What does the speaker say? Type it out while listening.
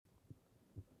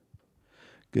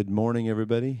Good morning,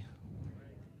 everybody.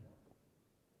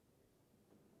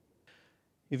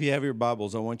 If you have your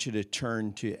Bibles, I want you to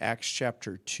turn to Acts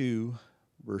chapter 2,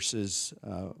 verses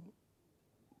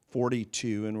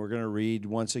 42, and we're going to read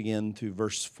once again through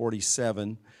verse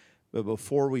 47. But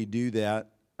before we do that,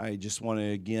 I just want to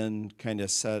again kind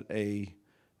of set a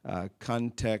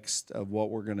context of what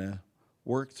we're going to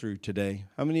work through today.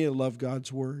 How many of you love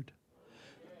God's Word?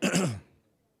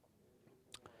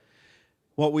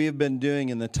 What we have been doing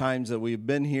in the times that we've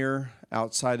been here,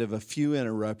 outside of a few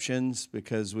interruptions,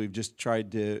 because we've just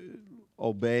tried to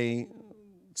obey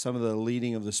some of the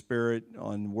leading of the Spirit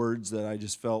on words that I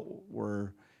just felt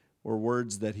were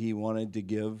words that He wanted to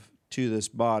give to this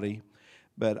body.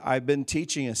 But I've been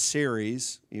teaching a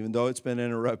series, even though it's been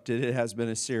interrupted, it has been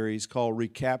a series called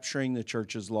Recapturing the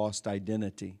Church's Lost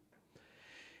Identity.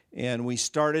 And we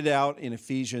started out in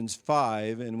Ephesians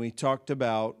 5, and we talked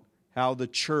about how the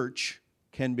church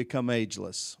can become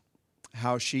ageless,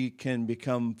 how she can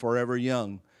become forever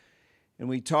young. And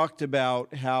we talked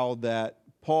about how that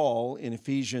Paul in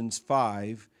Ephesians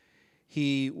 5,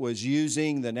 he was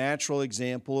using the natural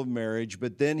example of marriage,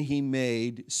 but then he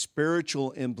made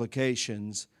spiritual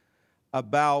implications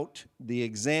about the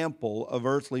example of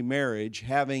earthly marriage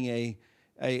having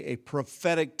a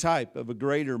prophetic type of a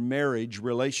greater marriage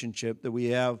relationship that we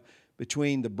have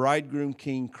between the bridegroom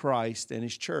King Christ and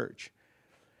His church.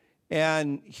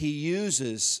 And he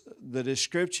uses the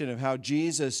description of how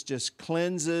Jesus just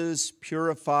cleanses,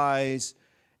 purifies,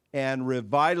 and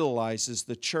revitalizes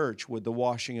the church with the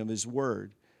washing of His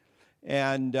Word.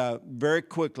 And very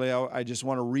quickly, I just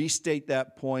want to restate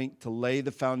that point to lay the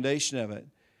foundation of it.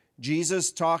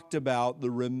 Jesus talked about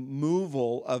the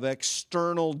removal of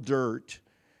external dirt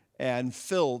and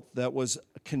filth that was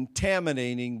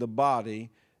contaminating the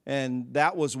body, and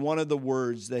that was one of the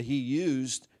words that He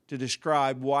used to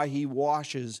describe why He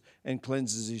washes and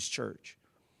cleanses His church.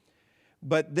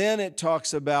 But then it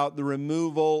talks about the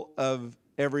removal of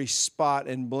every spot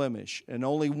and blemish. And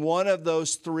only one of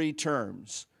those three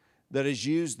terms that is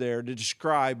used there to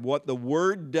describe what the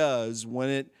Word does when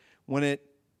it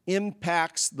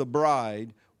impacts the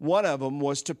bride, one of them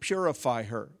was to purify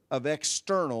her of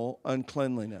external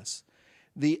uncleanliness.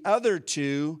 The other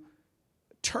two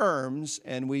terms,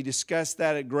 and we discussed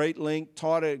that at great length,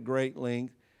 taught it at great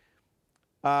length,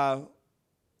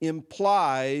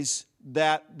 implies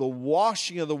that the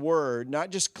washing of the Word not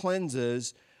just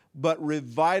cleanses, but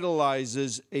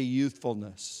revitalizes a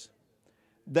youthfulness.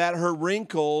 That her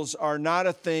wrinkles are not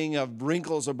a thing of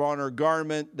wrinkles upon her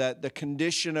garment, that the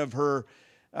condition of her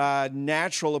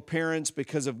natural appearance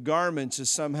because of garments is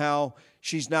somehow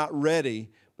she's not ready,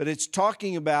 but it's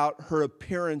talking about her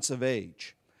appearance of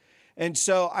age. And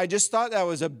so I just thought that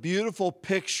was a beautiful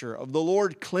picture of the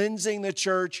Lord cleansing the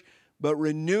church, but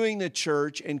renewing the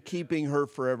church and keeping her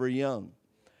forever young.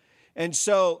 And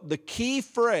so the key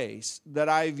phrase that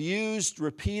I've used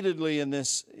repeatedly in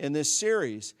this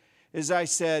series is I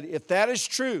said, if that is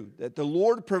true, that the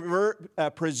Lord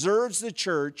preserves the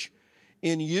church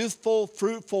in youthful,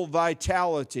 fruitful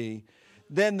vitality,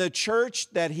 then the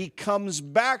church that He comes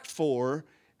back for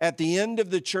at the end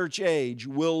of the church age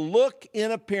will look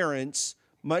in appearance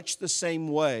much the same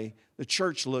way the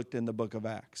church looked in the book of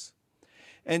Acts.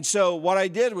 And so what I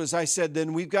did was I said,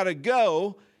 then we've got to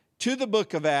go to the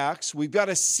book of Acts. We've got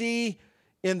to see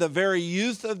in the very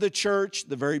youth of the church,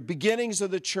 the very beginnings of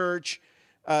the church,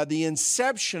 the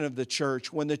inception of the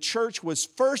church, when the church was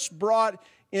first brought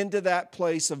into that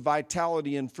place of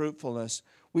vitality and fruitfulness,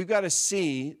 we've got to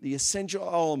see the essential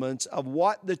elements of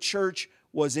what the church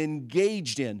was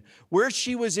engaged in, where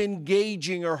she was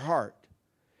engaging her heart.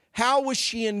 How was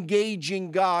she engaging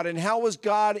God, and how was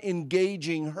God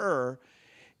engaging her?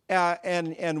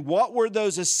 And what were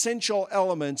those essential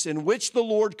elements in which the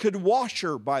Lord could wash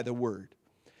her by the Word,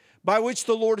 by which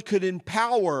the Lord could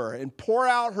empower her and pour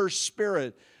out her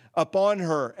Spirit upon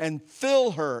her and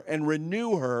fill her and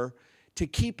renew her to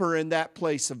keep her in that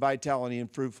place of vitality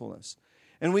and fruitfulness.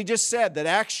 And we just said that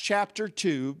Acts chapter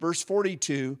 2, verse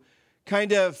 42,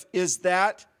 kind of is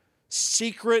that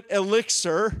secret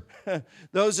elixir,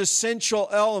 those essential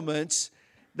elements,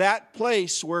 that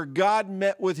place where God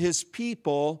met with His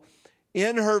people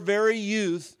in her very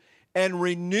youth and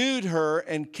renewed her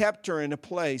and kept her in a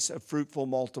place of fruitful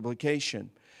multiplication.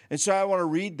 And so I want to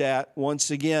read that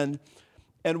once again.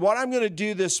 And what I'm going to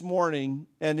do this morning,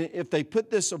 and if they put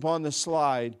this upon the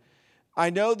slide, I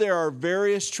know there are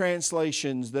various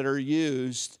translations that are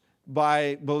used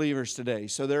by believers today.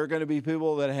 So there are going to be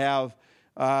people that have,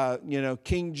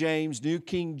 King James, New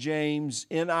King James,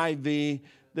 NIV.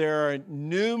 There are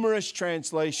numerous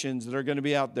translations that are going to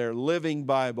be out there, Living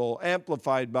Bible,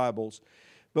 Amplified Bibles.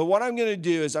 But what I'm going to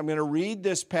do is I'm going to read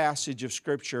this passage of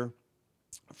Scripture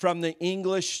from the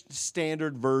English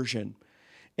Standard Version.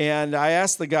 And I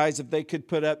asked the guys if they could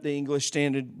put up the English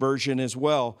Standard Version as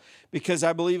well, because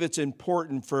I believe it's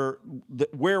important for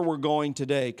where we're going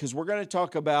today, because we're going to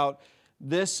talk about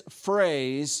this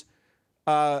phrase,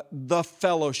 the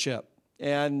fellowship.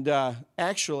 And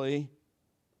actually,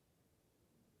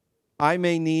 I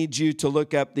may need you to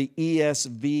look up the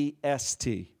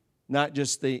ESVST, not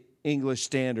just the English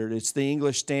Standard. It's the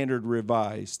English Standard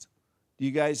Revised. Do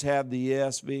you guys have the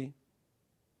ESV?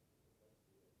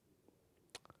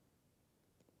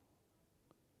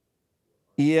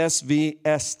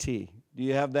 ESVST. Do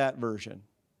you have that version?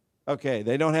 Okay,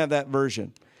 they don't have that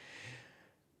version.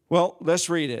 Well, let's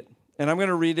read it. And I'm going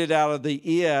to read it out of the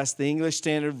the English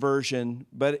Standard Version,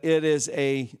 but it is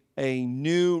a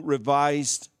new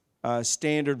revised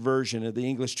standard version of the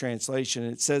English translation.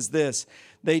 It says this: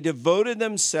 they devoted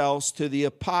themselves to the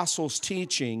apostles'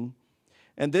 teaching,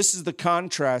 and this is the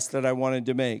contrast that I wanted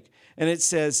to make. And it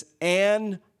says,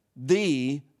 and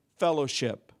the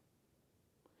fellowship.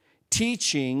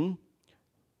 Teaching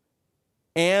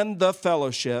and the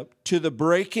fellowship, to the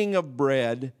breaking of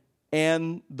bread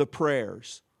and the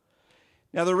prayers.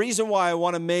 Now, the reason why I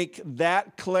want to make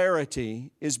that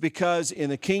clarity is because in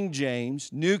the King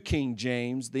James, New King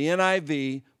James, the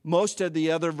NIV, most of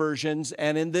the other versions,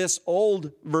 and in this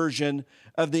old version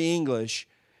of the English,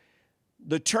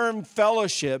 the term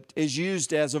fellowship is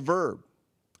used as a verb.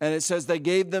 And it says they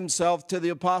gave themselves to the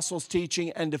apostles'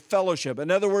 teaching and to fellowship. In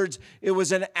other words, it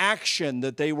was an action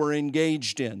that they were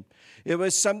engaged in. It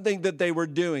was something that they were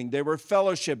doing. They were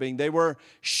fellowshipping. They were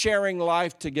sharing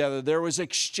life together. There was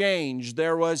exchange.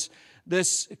 There was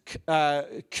this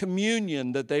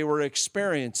communion that they were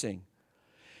experiencing.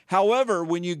 However,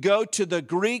 when you go to the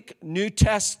Greek New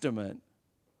Testament,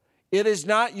 it is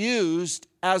not used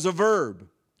as a verb.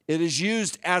 It is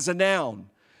used as a noun,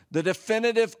 the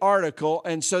definitive article.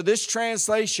 And so this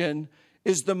translation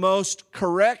is the most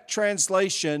correct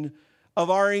translation of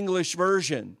our English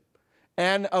version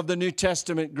and of the New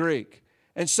Testament Greek.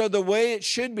 And so the way it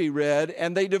should be read,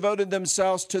 and they devoted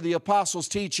themselves to the apostles'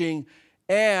 teaching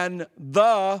and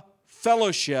the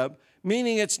fellowship,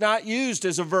 meaning it's not used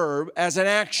as a verb, as an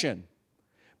action,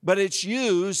 but it's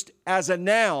used as a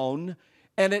noun,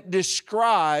 and it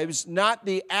describes not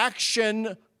the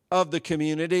action of the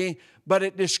community, but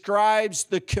it describes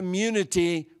the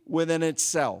community within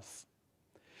itself.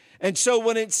 And so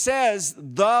when it says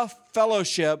the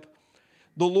fellowship,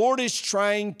 the Lord is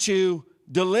trying to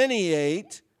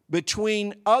delineate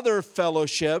between other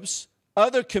fellowships,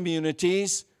 other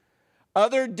communities,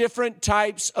 other different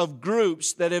types of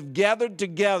groups that have gathered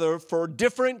together for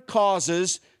different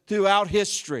causes throughout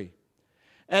history.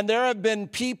 And there have been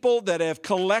people that have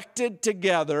collected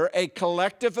together, a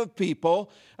collective of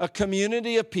people, a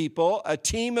community of people, a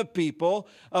team of people,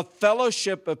 a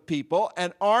fellowship of people,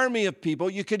 an army of people.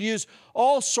 You could use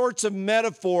all sorts of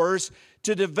metaphors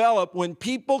to develop when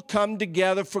people come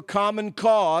together for common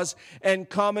cause and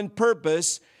common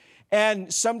purpose.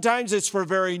 And sometimes it's for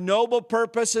very noble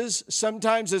purposes.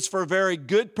 Sometimes it's for very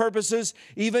good purposes,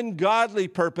 even godly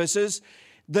purposes.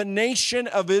 The nation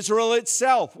of Israel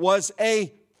itself was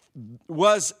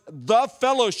the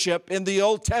fellowship in the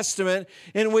Old Testament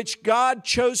in which God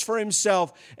chose for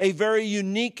himself a very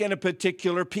unique and a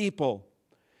particular people.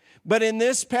 But in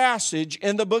this passage,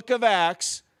 in the book of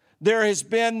Acts, there has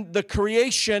been the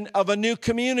creation of a new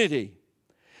community.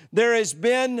 There has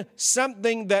been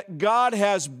something that God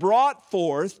has brought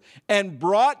forth and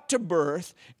brought to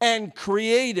birth and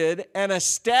created and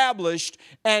established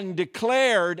and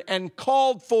declared and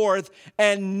called forth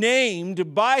and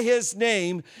named by his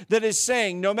name, that is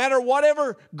saying, no matter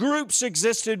whatever groups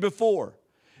existed before,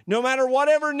 no matter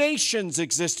whatever nations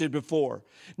existed before,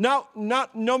 no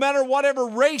matter whatever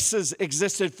races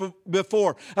existed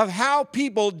before, of how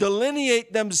people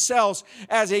delineate themselves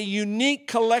as a unique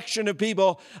collection of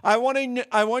people, I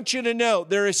want you to know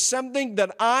there is something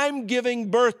that I'm giving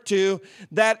birth to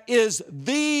that is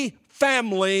the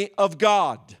family of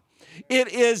God.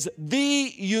 It is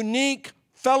the unique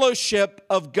fellowship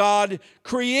of God,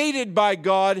 created by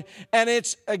God, and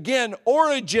its, again,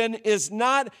 origin is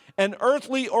not an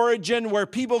earthly origin where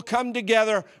people come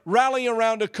together, rally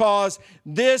around a cause.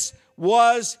 This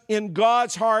was in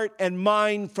God's heart and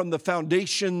mind from the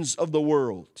foundations of the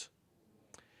world.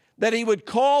 That he would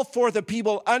call forth a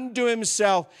people unto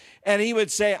himself, and he would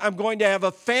say, I'm going to have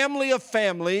a family of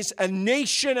families, a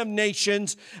nation of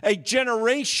nations, a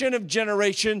generation of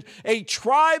generations, a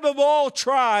tribe of all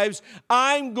tribes.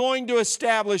 I'm going to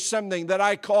establish something that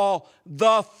I call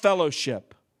the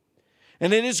fellowship.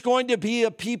 And it is going to be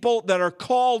a people that are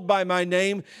called by my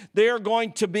name. They are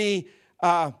going to be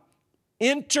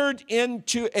entered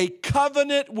into a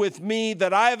covenant with me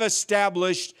that I have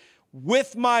established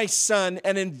with my Son,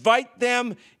 and invite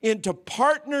them into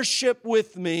partnership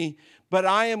with me. But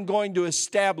I am going to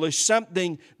establish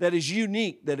something that is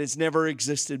unique, that has never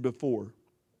existed before.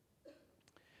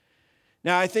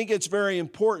 Now, I think it's very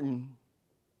important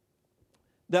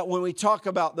that when we talk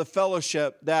about the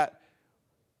fellowship, that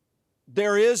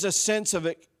there is a sense of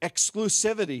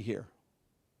exclusivity here.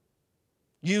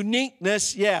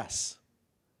 Uniqueness, yes.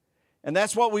 And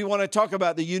that's what we want to talk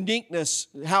about, the uniqueness,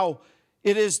 how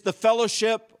it is the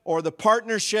fellowship or the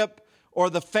partnership or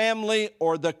the family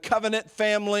or the covenant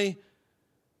family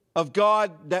of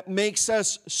God that makes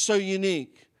us so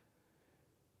unique.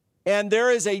 And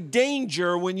there is a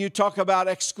danger when you talk about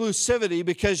exclusivity,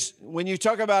 because when you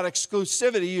talk about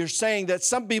exclusivity, you're saying that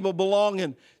some people belong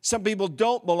and some people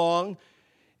don't belong.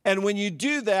 And when you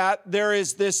do that, there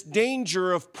is this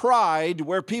danger of pride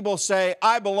where people say,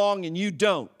 I belong and you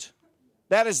don't.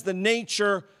 That is the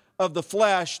nature of the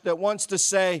flesh that wants to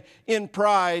say in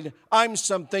pride, I'm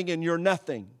something and you're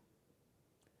nothing.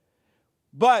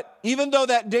 But even though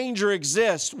that danger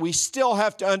exists, we still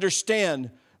have to understand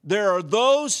there are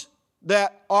those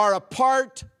that are a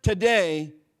part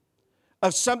today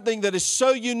of something that is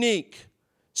so unique,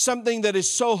 something that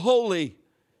is so holy,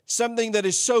 something that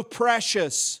is so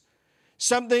precious,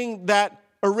 something that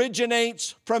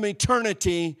originates from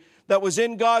eternity, that was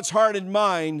in God's heart and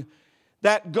mind,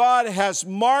 that God has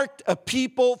marked a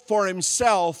people for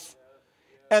Himself,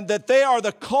 and that they are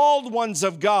the called ones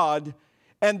of God,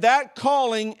 and that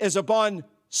calling is upon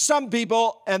some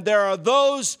people, and there are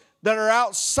those that are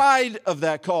outside of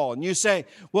that call. And you say,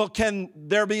 well, can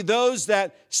there be those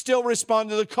that still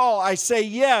respond to the call? I say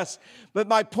yes, but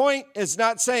my point is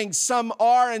not saying some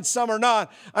are and some are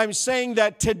not. I'm saying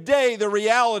that today, the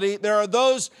reality, there are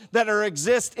those that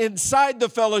exist inside the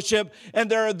fellowship, and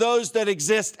there are those that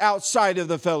exist outside of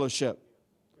the fellowship.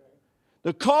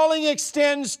 The calling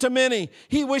extends to many.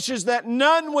 He wishes that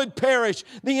none would perish.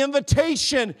 The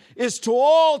invitation is to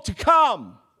all to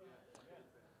come.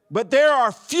 But there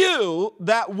are few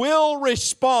that will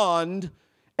respond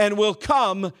and will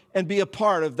come and be a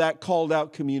part of that called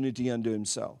out community unto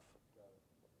Himself.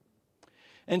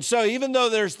 And so even though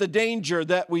there's the danger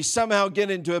that we somehow get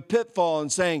into a pitfall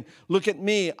and saying, look at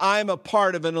me, I'm a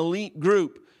part of an elite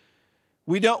group.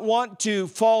 We don't want to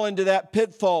fall into that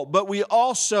pitfall, but we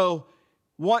also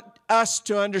want us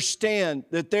to understand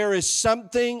that there is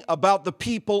something about the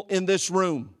people in this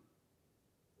room.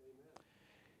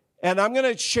 And I'm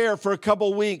going to share for a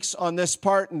couple weeks on this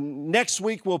part. And next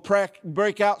week we'll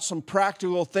break out some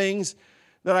practical things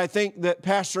that I think that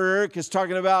Pastor Eric is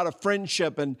talking about, a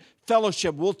friendship and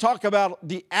fellowship. We'll talk about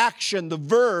the action, the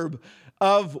verb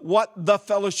of what the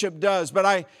fellowship does.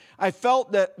 But I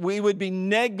felt that we would be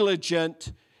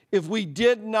negligent if we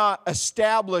did not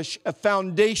establish a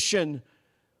foundation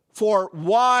for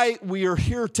why we are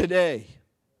here today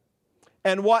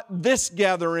and what this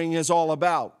gathering is all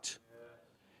about.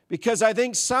 Because I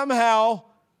think somehow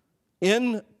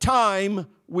in time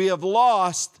we have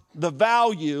lost the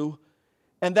value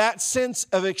and that sense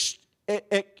of,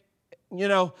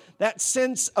 that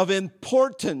sense of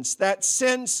importance, that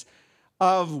sense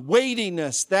of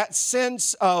weightiness, that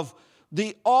sense of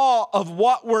the awe of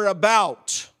what we're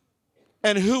about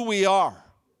and who we are.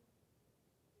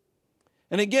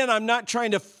 And again, I'm not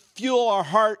trying to fuel our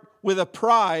heart with a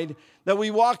pride that we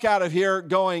walk out of here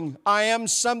going, I am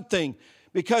something.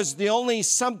 Because the only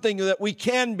something that we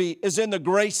can be is in the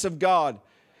grace of God.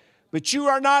 But you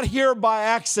are not here by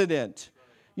accident.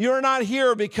 You're not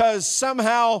here because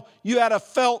somehow you had a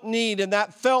felt need, and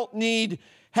that felt need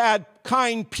had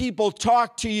kind people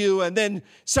talk to you, and then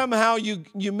somehow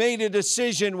you made a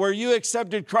decision where you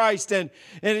accepted Christ, and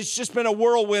it's just been a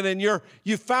whirlwind, and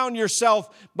you found yourself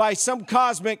by some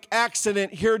cosmic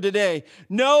accident here today.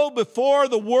 No, before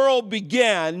the world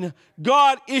began,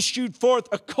 God issued forth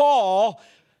a call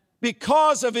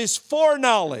because of His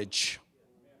foreknowledge.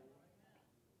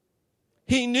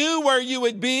 He knew where you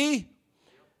would be,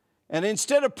 and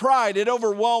instead of pride, it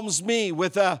overwhelms me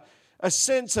with a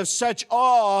sense of such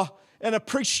awe and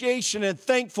appreciation and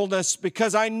thankfulness,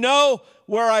 because I know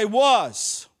where I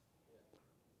was.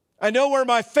 I know where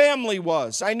my family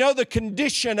was. I know the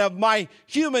condition of my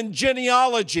human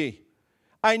genealogy.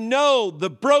 I know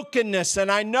the brokenness,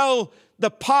 and I know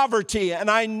the poverty, and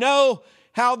I know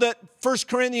how that 1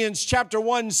 Corinthians chapter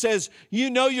 1 says, you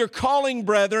know your calling,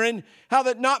 brethren, how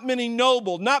that not many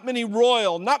noble, not many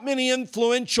royal, not many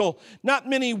influential, not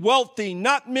many wealthy,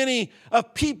 not many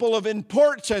people of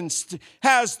importance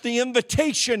has the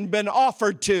invitation been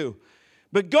offered to.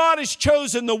 But God has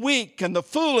chosen the weak and the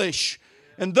foolish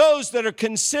and those that are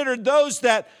considered those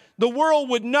that the world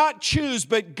would not choose,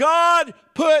 but God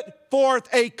put forth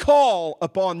a call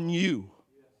upon you.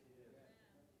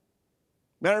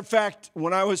 Matter of fact,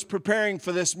 when I was preparing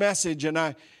for this message,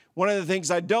 and one of the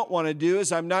things I don't want to do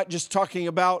is I'm not just talking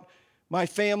about my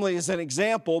family as an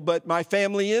example, but my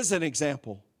family is an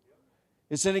example.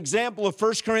 It's an example of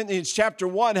 1 Corinthians chapter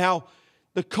 1, how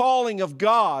the calling of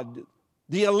God,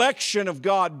 the election of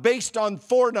God based on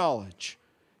foreknowledge.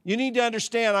 You need to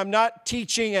understand, I'm not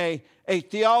teaching a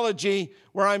theology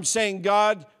where I'm saying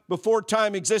God, before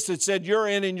time existed, said you're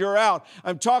in and you're out.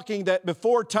 I'm talking that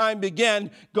before time began,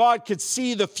 God could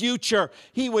see the future.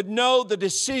 He would know the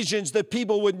decisions that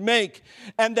people would make.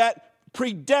 And that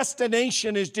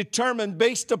predestination is determined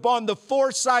based upon the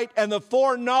foresight and the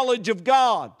foreknowledge of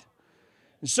God.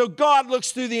 And so God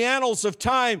looks through the annals of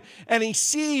time and He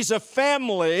sees a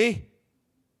family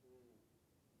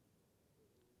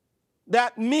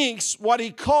that meets what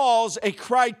He calls a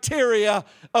criteria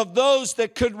of those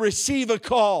that could receive a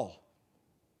call.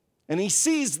 And He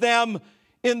sees them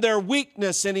in their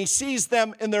weakness and He sees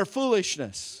them in their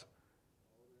foolishness.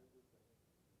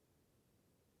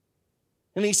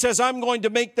 And He says, I'm going to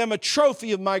make them a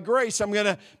trophy of my grace. I'm going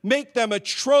to make them a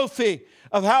trophy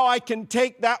of how I can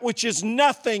take that which is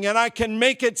nothing and I can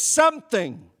make it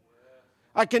something.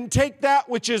 I can take that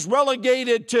which is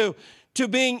relegated to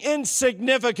being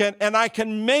insignificant, and I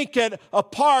can make it a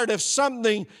part of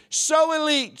something so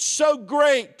elite, so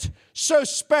great, so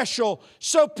special,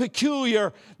 so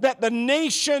peculiar, that the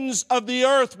nations of the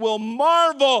earth will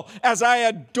marvel as I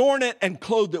adorn it and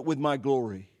clothe it with my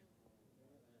glory.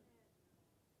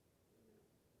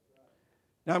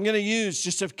 Now I'm going to use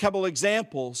just a couple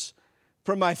examples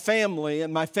from my family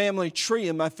and my family tree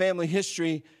and my family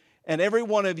history, and every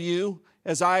one of you,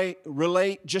 as I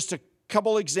relate just a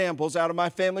couple examples out of my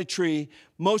family tree.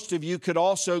 Most of you could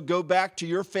also go back to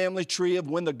your family tree of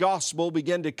when the gospel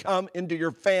began to come into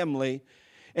your family,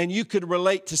 and you could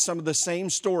relate to some of the same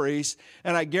stories.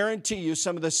 And I guarantee you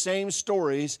some of the same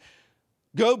stories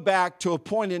go back to a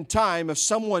point in time of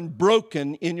someone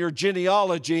broken in your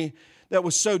genealogy that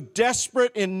was so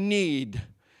desperate in need,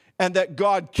 and that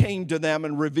God came to them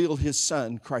and revealed His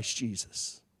Son, Christ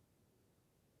Jesus.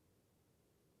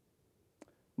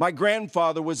 My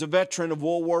grandfather was a veteran of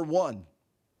World War I.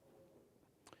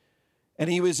 And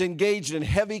he was engaged in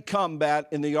heavy combat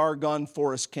in the Argonne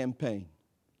Forest Campaign.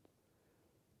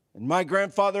 And my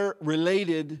grandfather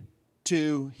related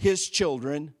to his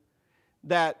children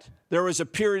that there was a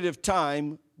period of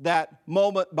time that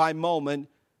moment by moment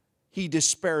he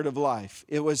despaired of life.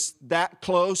 It was that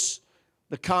close,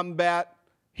 the combat,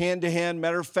 hand to hand.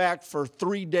 Matter of fact, for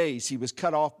 3 days he was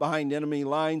cut off behind enemy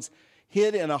lines,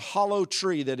 hid in a hollow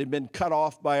tree that had been cut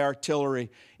off by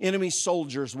artillery. Enemy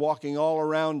soldiers walking all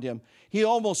around him. He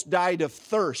almost died of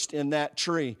thirst in that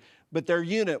tree, but their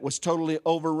unit was totally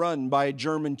overrun by a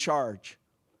German charge.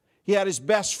 He had his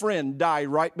best friend die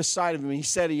right beside of him. He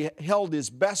said he held his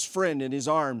best friend in his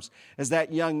arms as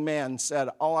that young man said,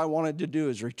 all I wanted to do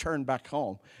is return back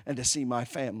home and to see my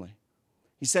family.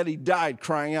 He said he died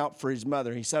crying out for his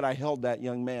mother. He said, I held that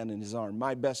young man in his arm,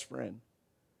 my best friend.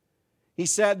 He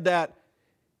said that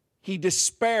he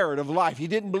despaired of life. He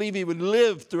didn't believe he would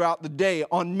live throughout the day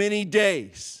on many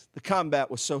days. The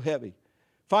combat was so heavy.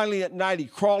 Finally, at night, he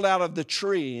crawled out of the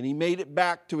tree and he made it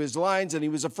back to his lines, and he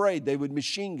was afraid they would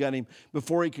machine gun him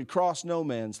before he could cross no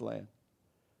man's land.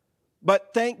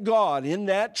 But thank God, in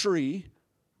that tree,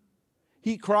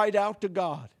 he cried out to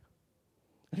God.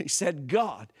 And he said,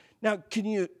 God. Now, can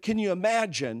you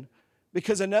imagine?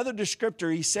 Because another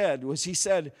descriptor he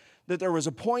said that there was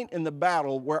a point in the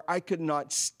battle where I could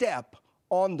not step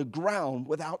on the ground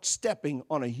without stepping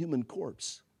on a human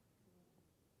corpse.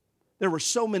 There were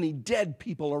so many dead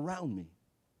people around me.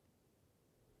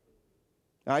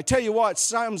 Now, I tell you what,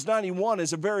 Psalms 91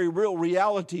 is a very real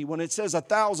reality when it says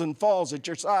 1,000 falls at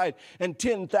your side and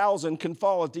 10,000 can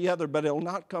fall at the other, but it'll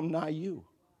not come nigh you.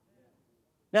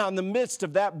 Now, in the midst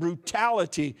of that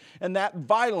brutality and that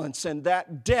violence and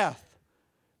that death,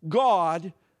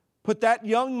 God put that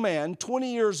young man,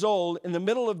 20 years old, in the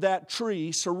middle of that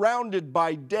tree, surrounded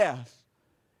by death,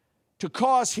 to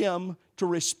cause him to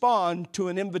respond to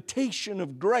an invitation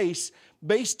of grace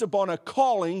based upon a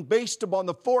calling, based upon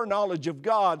the foreknowledge of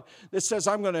God that says,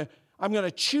 I'm going I'm going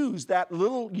to choose that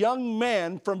little young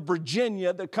man from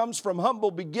Virginia that comes from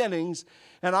humble beginnings,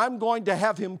 and I'm going to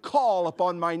have him call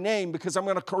upon my name because I'm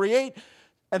going to create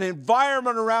an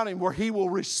environment around him where he will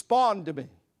respond to me.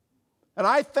 And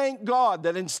I thank God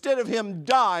that instead of him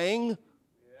dying,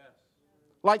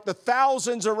 like the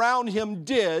thousands around him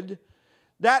did,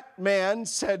 that man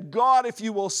said, God, if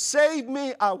you will save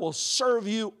me, I will serve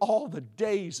you all the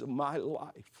days of my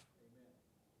life.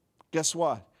 Guess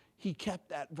what? He kept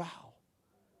that vow.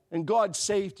 And God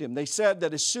saved him. They said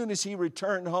that as soon as he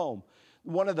returned home,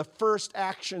 one of the first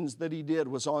actions that he did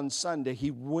was on Sunday, he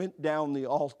went down the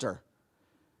altar.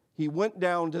 He went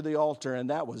down to the altar, and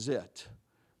that was it.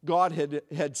 God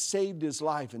had saved his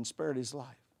life and spared his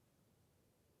life.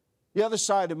 The other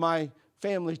side of my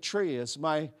family tree is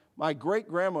my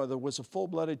great-grandmother was a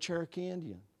full-blooded Cherokee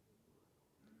Indian.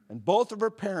 And both of her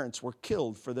parents were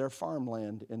killed for their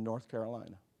farmland in North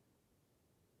Carolina.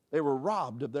 They were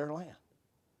robbed of their land.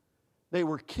 They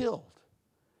were killed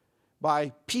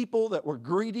by people that were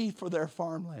greedy for their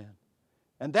farmland.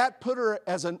 And that put her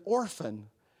as an orphan.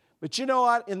 But you know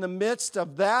what? In the midst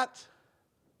of that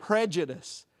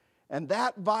prejudice and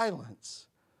that violence,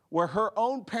 where her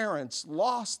own parents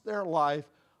lost their life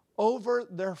over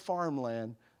their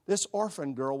farmland, this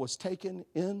orphan girl was taken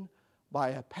in by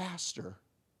a pastor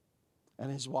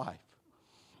and his wife.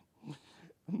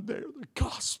 And there the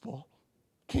gospel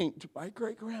came to my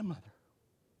great-grandmother.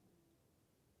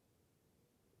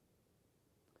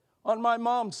 On my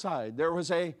mom's side, there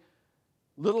was a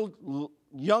little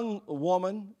young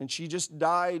woman, and she just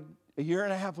died a year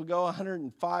and a half ago,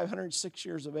 105, 106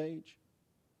 years of age.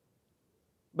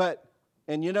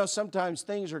 And you know, sometimes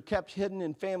things are kept hidden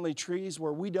in family trees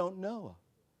where we don't know.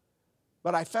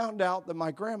 But I found out that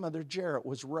my grandmother, Jarrett,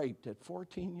 was raped at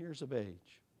 14 years of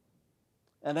age.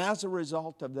 And as a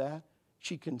result of that,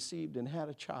 she conceived and had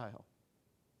a child.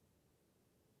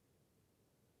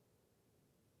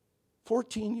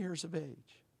 14 years of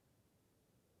age.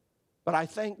 But I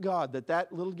thank God that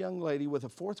that little young lady with a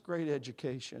fourth grade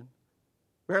education,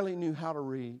 barely knew how to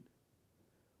read,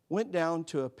 went down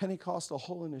to a Pentecostal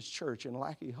holiness church in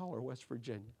Lackey Holler, West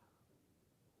Virginia.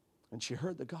 And she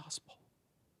heard the gospel.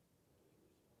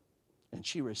 And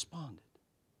she responded.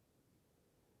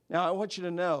 Now I want you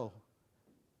to know,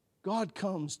 God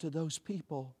comes to those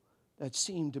people that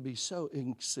seem to be so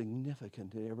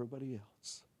insignificant to everybody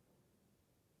else.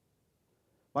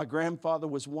 My grandfather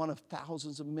was one of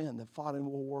thousands of men that fought in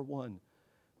World War I.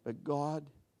 But God,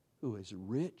 who is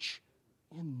rich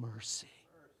in mercy,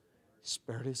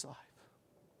 spared his life.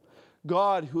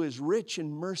 God, who is rich in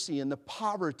mercy in the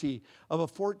poverty of a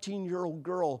 14-year-old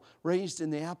girl raised in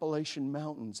the Appalachian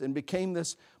Mountains and became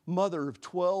this mother of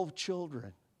 12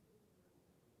 children.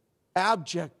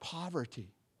 Abject poverty.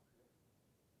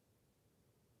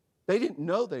 They didn't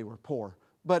know they were poor.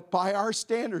 But by our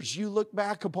standards, you look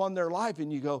back upon their life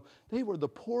and you go, they were the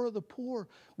poor of the poor.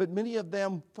 But many of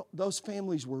them, those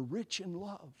families were rich in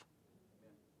love.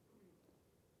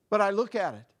 But I look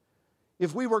at it.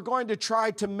 If we were going to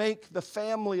try to make the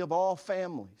family of all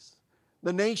families,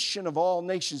 the nation of all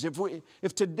nations,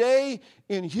 if today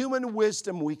in human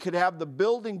wisdom we could have the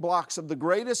building blocks of the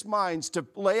greatest minds to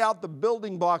lay out the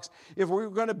building blocks, if we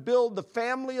were going to build the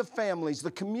family of families,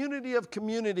 the community of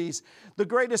communities, the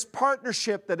greatest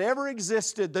partnership that ever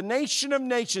existed, the nation of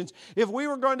nations, if we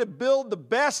were going to build the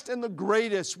best and the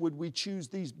greatest, would we choose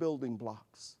these building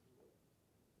blocks?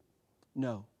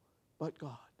 No, but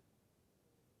God.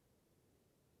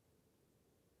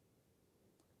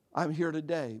 I'm here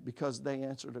today because they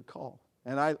answered a call.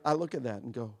 And I look at that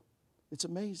and go, it's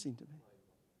amazing to me.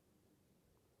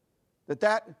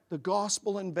 That the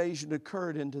gospel invasion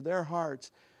occurred into their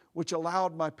hearts, which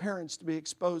allowed my parents to be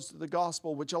exposed to the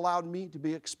gospel, which allowed me to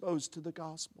be exposed to the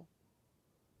gospel.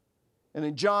 And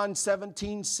in John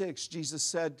 17:6, Jesus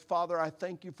said, Father, I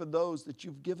thank you for those that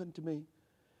you've given to me.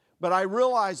 But I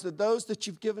realize that those that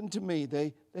you've given to me,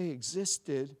 they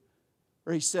existed.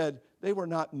 Or he said, they were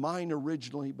not mine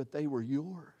originally, but they were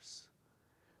yours.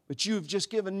 But you've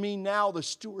just given me now the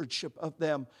stewardship of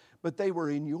them, but they were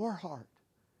in your heart,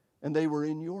 and they were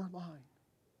in your mind.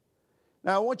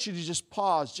 Now, I want you to just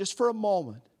pause just for a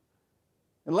moment,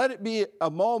 and let it be a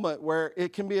moment where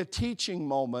it can be a teaching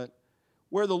moment,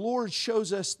 where the Lord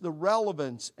shows us the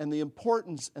relevance and the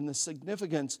importance and the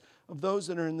significance of those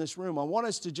that are in this room. I want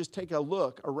us to just take a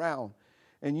look around.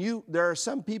 And there are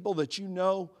some people that you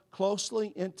know closely,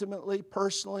 intimately,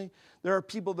 personally. There are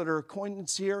people that are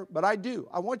acquaintances here, but I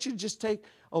want you to just take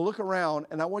a look around,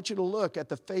 and I want you to look at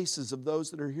the faces of those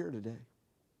that are here today.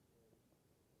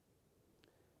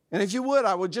 And if you would,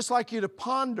 I would just like you to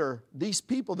ponder these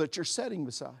people that you're sitting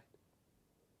beside.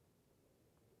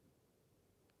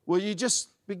 will you just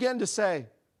begin to say,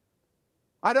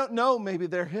 I don't know maybe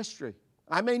their history.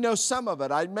 I may know some of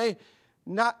it. I may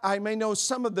know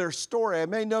some of their story. I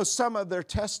may know some of their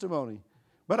testimony.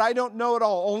 But I don't know it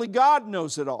all. Only God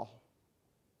knows it all.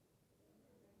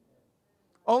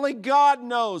 Only God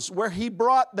knows where He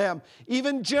brought them,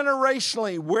 even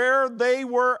generationally, where they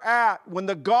were at when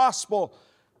the gospel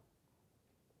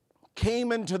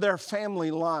came into their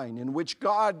family line, in which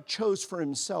God chose for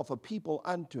Himself a people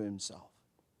unto Himself.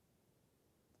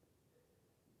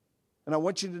 And I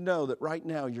want you to know that right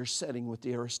now you're sitting with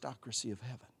the aristocracy of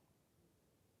heaven.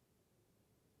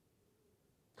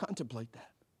 Contemplate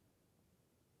that.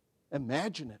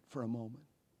 Imagine it for a moment.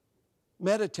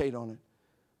 Meditate on it.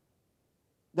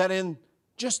 That in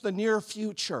just the near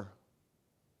future,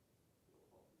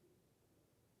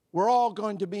 we're all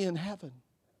going to be in heaven.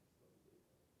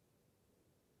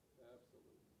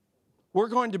 We're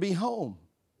going to be home.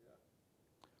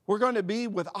 We're going to be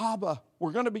with Abba.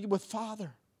 We're going to be with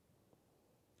Father.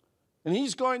 And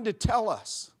He's going to tell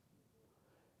us.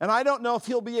 And I don't know if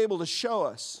He'll be able to show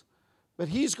us, but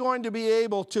He's going to be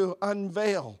able to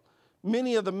unveil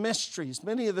many of the mysteries,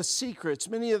 many of the secrets,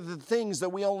 many of the things that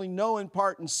we only know in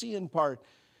part and see in part.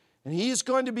 And He's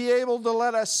going to be able to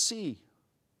let us see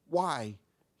why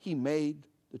He made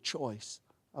the choice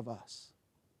of us.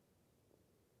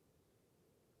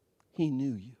 He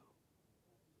knew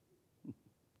you.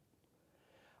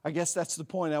 I guess that's the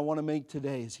point I want to make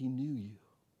today, is He knew you.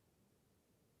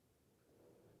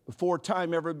 Before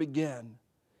time ever began,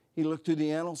 He looked through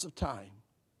the annals of time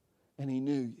and He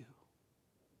knew you.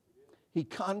 He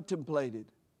contemplated,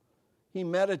 He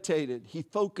meditated, He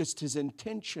focused His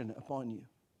intention upon you.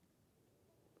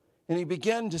 And He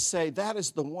began to say, that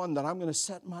is the one that I'm going to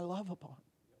set my love upon.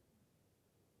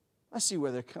 I see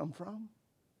where they come from.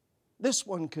 This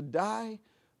one could die,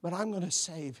 but I'm going to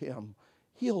save him.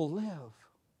 He'll live.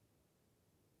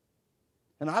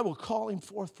 And I will call him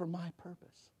forth for my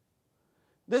purpose.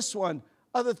 This one,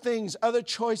 other things, other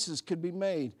choices could be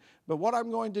made. But what I'm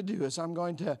going to do is I'm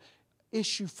going to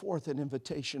issue forth an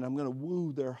invitation. I'm going to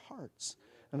woo their hearts.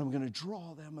 And I'm going to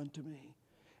draw them unto me.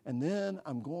 And then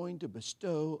I'm going to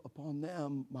bestow upon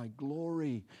them my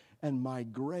glory and my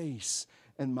grace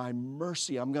and my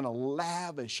mercy. I'm going to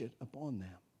lavish it upon them.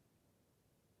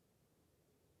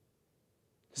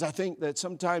 Because I think that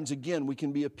sometimes, again, we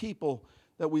can be a people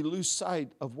that we lose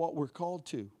sight of what we're called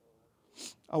to.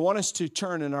 I want us to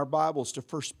turn in our Bibles to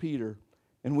 1 Peter.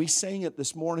 And we sang it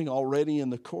this morning already in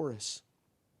the chorus.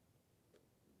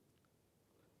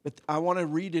 But I want to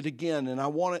read it again, and I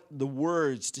want the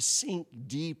words to sink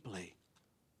deeply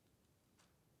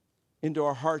into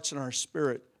our hearts and our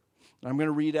spirit. And I'm going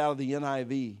to read out of the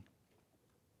NIV.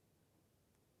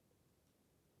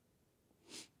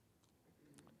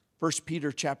 First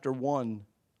Peter chapter 1.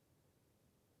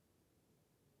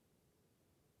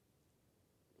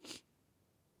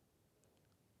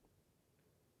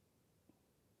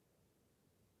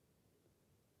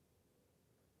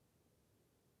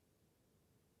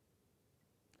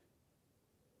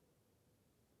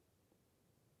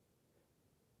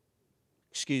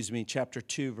 Chapter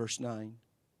 2, verse 9.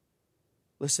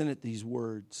 Listen at these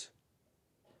words.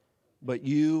 But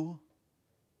you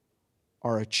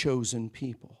are a chosen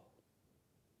people,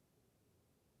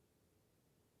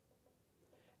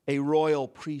 a royal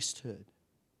priesthood,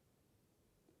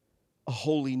 a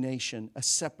holy nation, a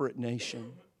separate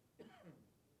nation,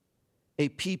 a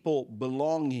people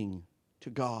belonging to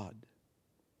God,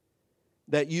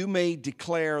 that you may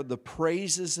declare the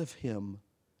praises of Him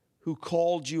who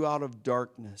called you out of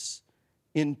darkness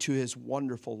into His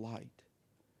wonderful light.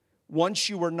 Once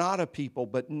you were not a people,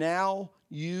 but now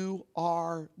you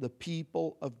are the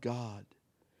people of God.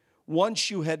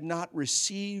 Once you had not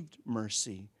received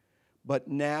mercy, but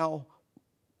now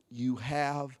you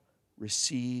have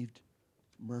received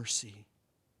mercy.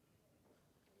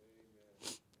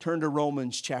 Turn to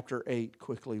Romans chapter 8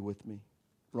 quickly with me.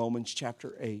 Romans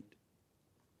chapter 8.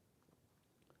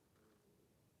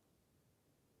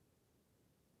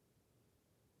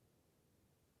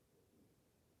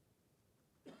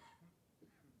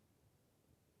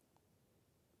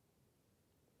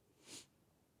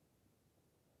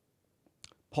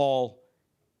 Paul,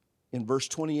 in verse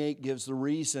 28, gives the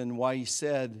reason why he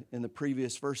said in the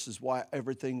previous verses why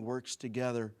everything works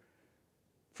together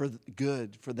for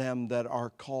good for them that are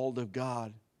called of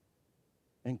God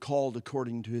and called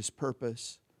according to His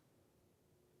purpose.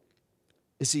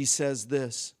 As he says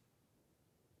this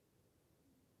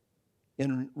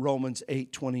in Romans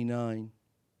 8:29.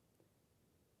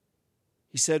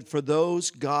 He said, for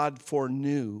those God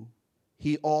foreknew,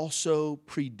 He also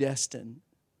predestined.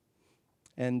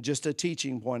 And just a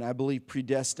teaching point, I believe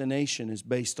predestination is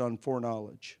based on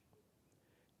foreknowledge.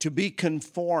 To be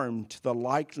conformed to the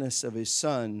likeness of His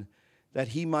Son, that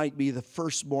He might be the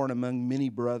firstborn among many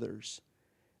brothers.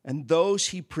 And those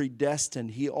He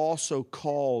predestined, He also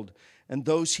called. And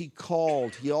those He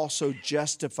called, He also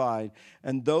justified.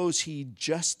 And those He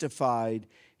justified,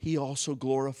 He also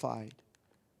glorified.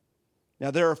 Now,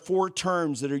 there are 4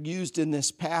 terms that are used in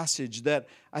this passage that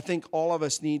I think all of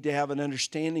us need to have an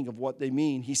understanding of what they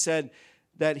mean. He said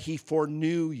that He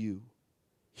foreknew you.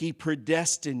 He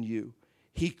predestined you.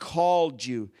 He called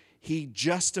you. He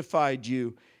justified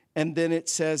you. And then it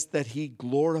says that He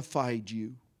glorified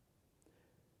you.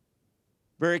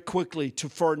 Very quickly, to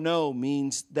foreknow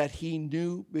means that He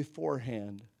knew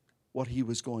beforehand what He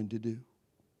was going to do.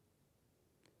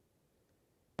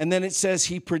 And then it says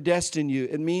He predestined you.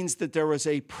 It means that there was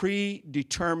a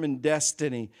predetermined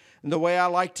destiny. And the way I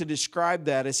like to describe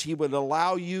that is He would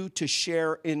allow you to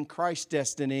share in Christ's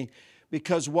destiny,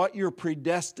 because what you're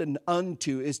predestined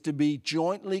unto is to be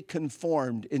jointly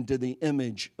conformed into the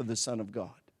image of the Son of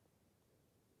God.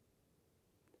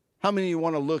 How many of you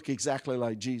want to look exactly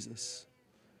like Jesus?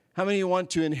 How many of you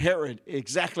want to inherit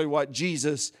exactly what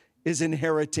Jesus is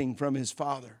inheriting from His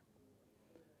Father?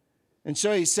 And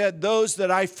so He said, those that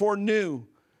I foreknew,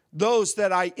 those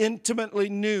that I intimately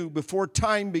knew before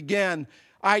time began,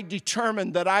 I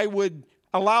determined that I would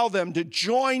allow them to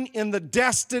join in the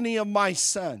destiny of my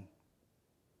Son.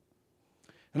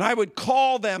 And I would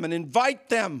call them and invite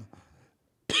them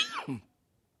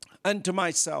unto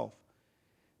myself.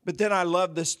 But then I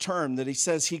love this term that He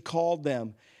says He called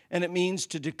them. And it means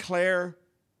to declare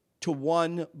to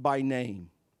one by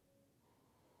name.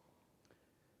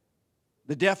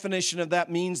 The definition of that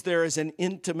means there is an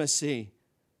intimacy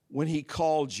when He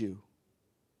called you.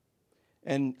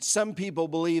 And some people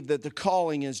believe that the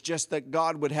calling is just that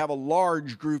God would have a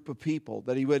large group of people,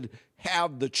 that He would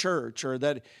have the church, or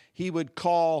that He would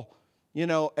call,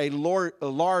 a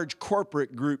large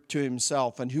corporate group to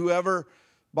Himself, and whoever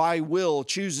by will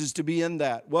chooses to be in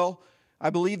that. Well, I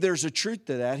believe there's a truth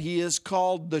to that. He is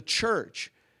called the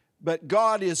church, but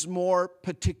God is more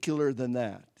particular than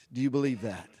that. Do you believe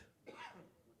that?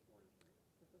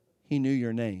 He knew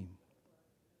your name.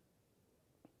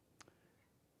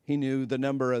 He knew the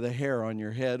number of the hair on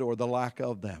your head or the lack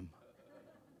of them.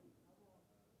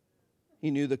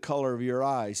 He knew the color of your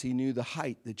eyes. He knew the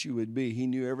height that you would be. He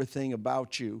knew everything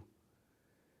about you.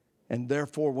 And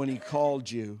therefore, when He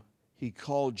called you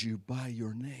by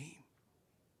your name.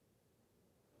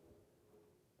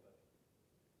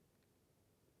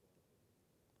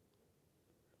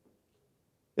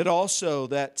 It also,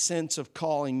 that sense of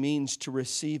calling means to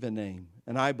receive a name.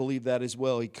 And I believe that as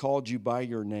well. He called you by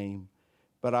your name.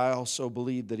 But I also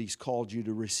believe that He's called you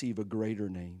to receive a greater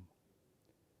name.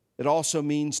 It also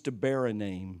means to bear a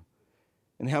name.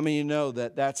 And how many of you know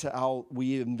that that's how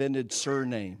we invented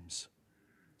surnames?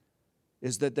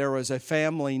 Is that there was a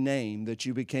family name that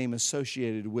you became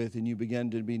associated with, and you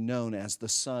began to be known as the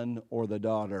son or the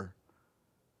daughter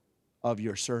of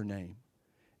your surname.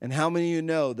 And how many of you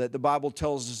know that the Bible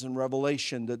tells us in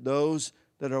Revelation that those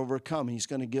that overcome, He's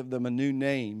going to give them a new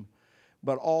name.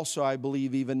 But also, I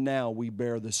believe even now we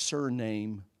bear the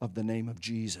surname of the name of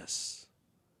Jesus,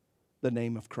 the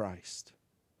name of Christ.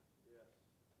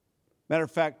 Matter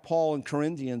of fact, Paul in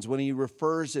Corinthians, when he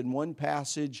refers in one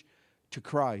passage to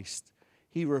Christ,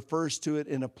 he refers to it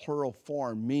in a plural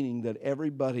form, meaning that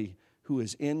everybody who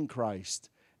is in Christ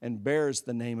and bears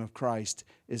the name of Christ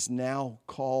is now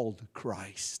called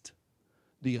Christ,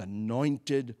 the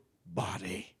anointed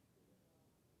body.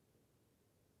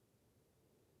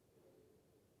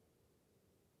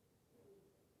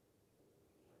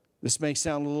 This may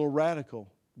sound a little radical,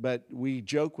 but we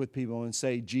joke with people and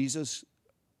say Jesus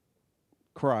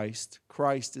Christ.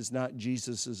 Christ is not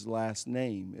Jesus' last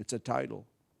name. It's a title.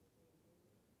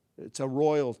 It's a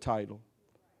royal title.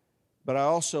 But I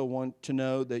also want to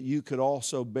know that you could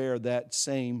also bear that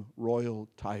same royal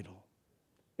title.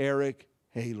 Eric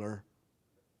Haler,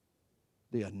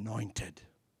 the anointed.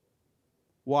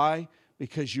 Why?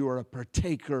 Because you are a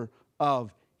partaker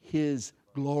of His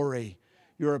glory.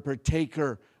 You're a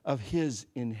partaker of His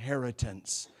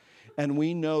inheritance. And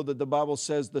we know that the Bible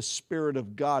says the Spirit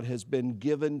of God has been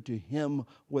given to Him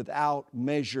without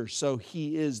measure. So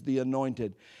He is the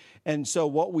anointed. And so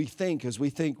what we think is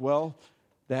well,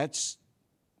 that's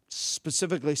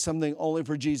specifically something only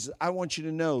for Jesus. I want you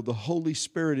to know the Holy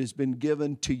Spirit has been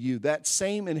given to you. That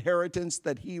same inheritance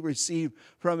that He received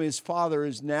from His Father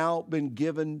has now been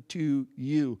given to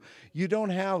you. You don't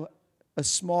have a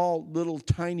small, little,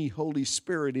 tiny Holy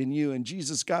Spirit in you, and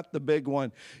Jesus got the big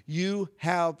one. You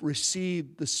have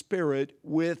received the Spirit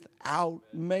without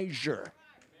measure.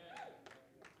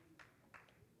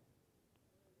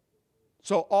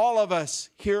 So all of us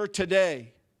here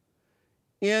today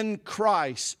in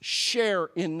Christ share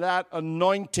in that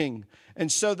anointing. And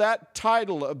so that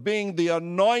title of being the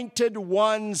anointed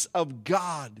ones of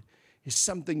God is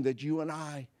something that you and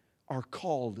I are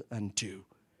called unto,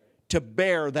 to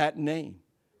bear that name.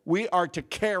 We are to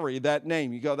carry that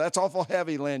name. You go, that's awful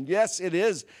heavy, Lynn. Yes, it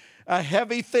is a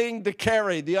heavy thing to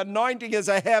carry. The anointing is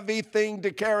a heavy thing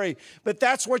to carry. But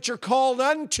that's what you're called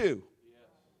unto.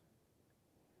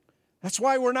 That's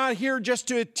why we're not here just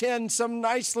to attend some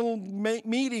nice little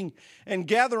meeting and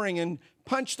gathering and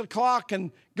punch the clock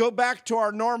and go back to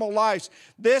our normal lives.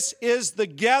 This is the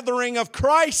gathering of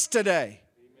Christ today.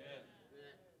 Amen.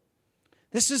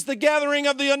 This is the gathering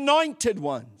of the anointed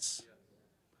ones.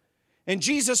 And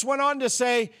Jesus went on to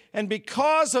say, and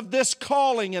because of this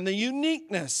calling and the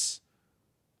uniqueness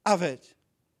of it,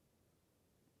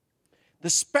 the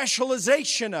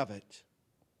specialization of it,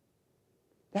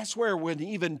 that's where when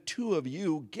even two of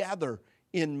you gather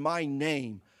in my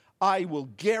name, I will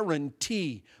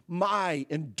guarantee my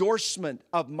endorsement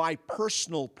of my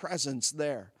personal presence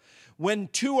there. When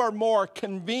two or more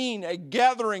convene a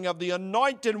gathering of the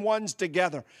anointed ones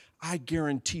together, I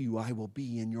guarantee you I will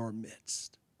be in your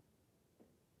midst.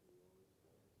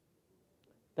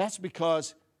 That's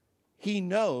because he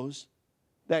knows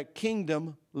that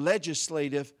kingdom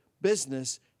legislative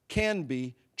business can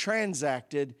be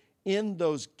transacted in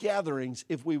those gatherings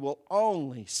if we will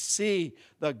only see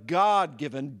the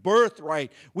God-given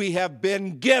birthright we have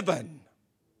been given.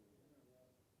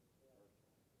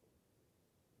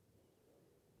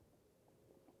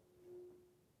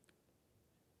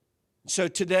 So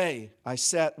today I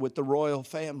sat with the royal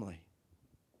family.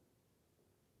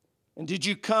 And did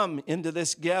you come into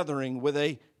this gathering with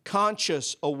a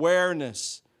conscious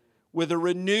awareness, with a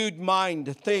renewed mind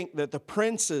to think that the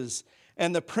princes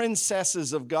and the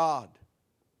princesses of God,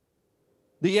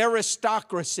 the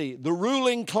aristocracy, the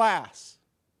ruling class.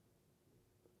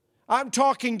 I'm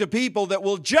talking to people that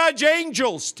will judge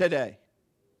angels today.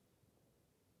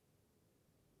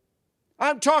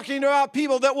 I'm talking about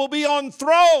people that will be on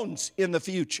thrones in the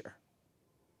future.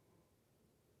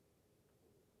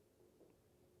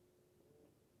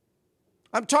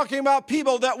 I'm talking about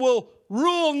people that will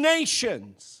rule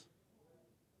nations.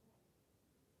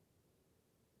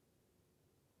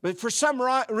 But for some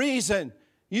reason,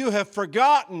 you have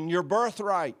forgotten your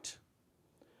birthright.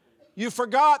 You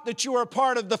forgot that you are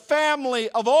part of the family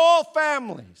of all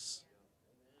families.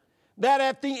 That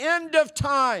at the end of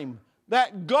time,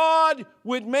 that God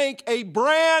would make a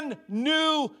brand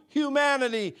new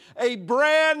humanity, a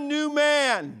brand new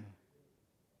man,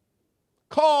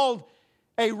 called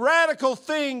a radical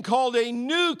thing called a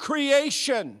new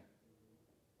creation.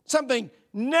 Something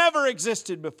never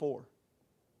existed before.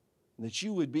 That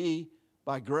you would be,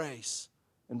 by grace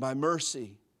and by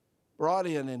mercy, brought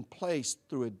in and placed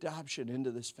through adoption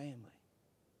into this family.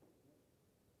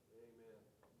 Amen.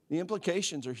 The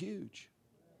implications are huge.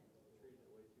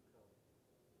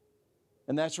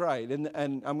 And that's right.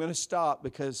 And I'm going to stop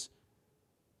because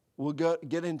we'll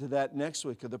get into that next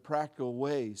week of the practical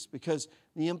ways, because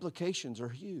the implications are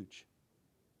huge.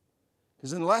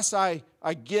 Because unless I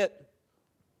get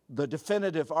the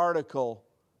definitive article,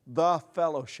 the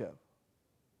fellowship,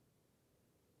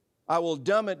 I will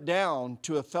dumb it down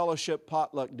to a fellowship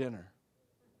potluck dinner.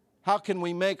 How can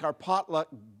we make our potluck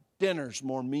dinners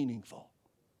more meaningful?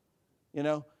 You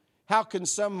know, how can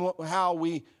somehow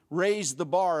we raise the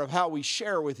bar of how we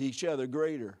share with each other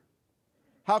greater?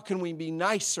 How can we be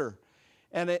nicer?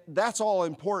 And that's all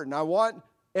important. I want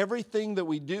everything that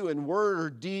we do in word or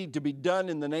deed to be done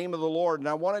in the name of the Lord. And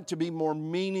I want it to be more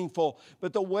meaningful.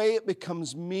 But the way it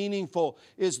becomes meaningful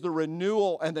is the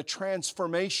renewal and the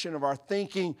transformation of our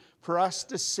thinking for us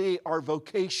to see our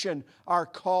vocation, our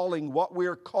calling, what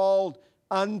we're called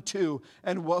unto,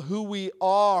 and who we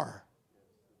are.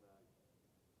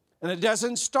 And it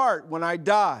doesn't start when I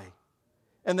die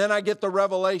and then I get the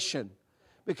revelation.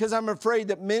 Because I'm afraid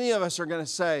that many of us are going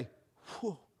to say,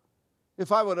 whew,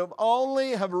 if I would have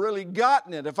only have really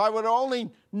gotten it, if I would have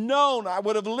only known, I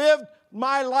would have lived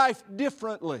my life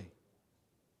differently.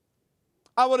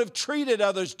 I would have treated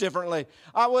others differently.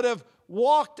 I would have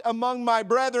walked among my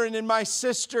brethren and my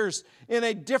sisters in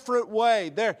a different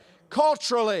way.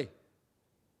 Culturally,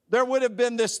 there would have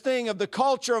been this thing of the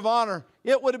culture of honor.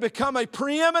 It would have become a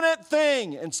preeminent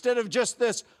thing instead of just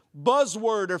this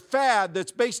buzzword or fad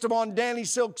that's based upon Danny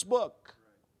Silk's book.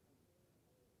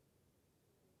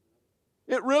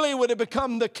 It really would have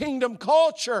become the kingdom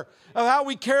culture of how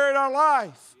we carried our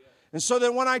life. And so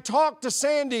that when I talk to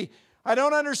Sandy, I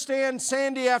don't understand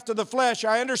Sandy after the flesh.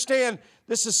 I understand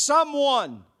this is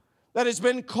someone that has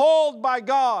been called by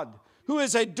God, who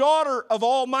is a daughter of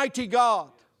Almighty God.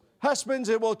 Husbands,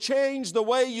 it will change the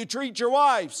way you treat your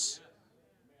wives.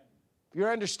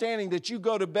 You're understanding that you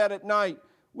go to bed at night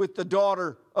with the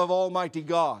daughter of Almighty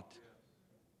God.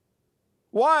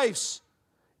 Wives,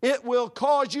 it will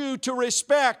cause you to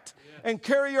respect and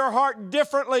carry your heart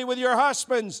differently with your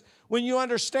husbands when you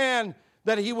understand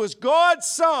that He was God's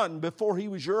Son before He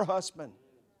was your husband.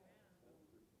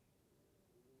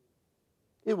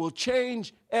 It will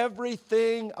change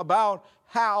everything about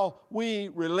how we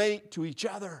relate to each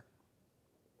other.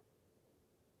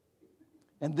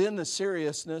 And then the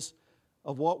seriousness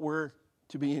of what we're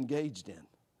to be engaged in.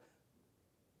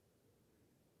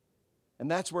 And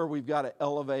that's where we've got to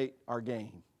elevate our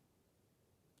game.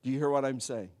 Do you hear what I'm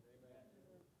saying?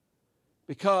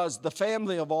 Because the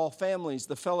family of all families,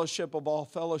 the fellowship of all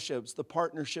fellowships, the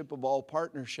partnership of all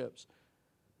partnerships,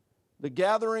 the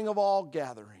gathering of all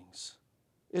gatherings,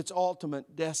 its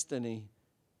ultimate destiny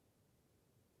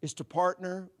is to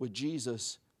partner with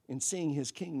Jesus in seeing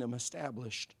His kingdom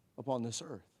established upon this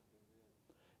earth.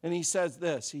 And He says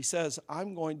this, He says,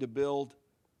 I'm going to build,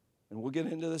 and we'll get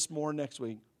into this more next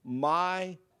week,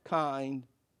 my kind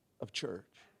of church,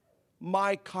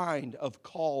 my kind of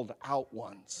called out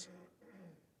ones.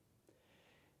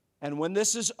 And when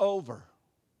this is over,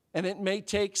 and it may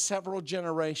take several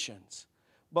generations,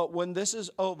 but when this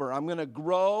is over, I'm going to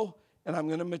grow and I'm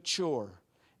going to mature.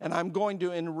 And I'm going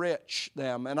to enrich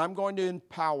them, and I'm going to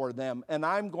empower them, and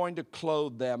I'm going to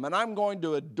clothe them, and I'm going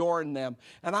to adorn them,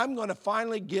 and I'm going to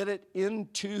finally get it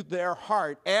into their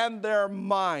heart and their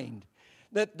mind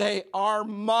that they are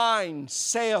mine,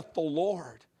 saith the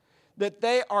Lord. That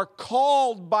they are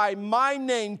called by my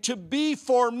name to be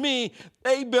for me.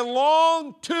 They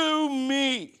belong to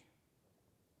me.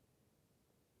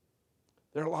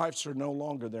 Their lives are no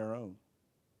longer their own.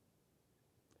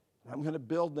 I'm going to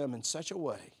build them in such a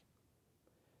way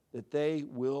that they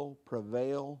will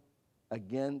prevail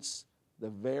against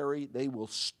they will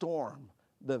storm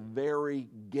the very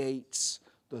gates,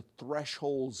 the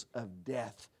thresholds of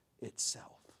death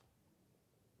itself.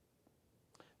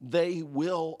 They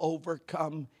will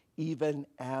overcome even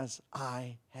as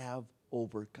I have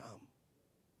overcome.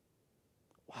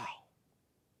 Wow.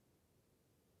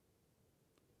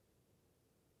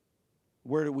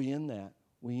 Where do we end that?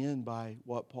 We end by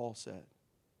what Paul said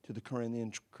to the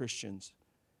Corinthian Christians.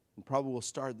 And probably we'll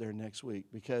start there next week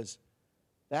because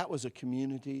that was a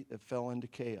community that fell into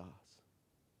chaos.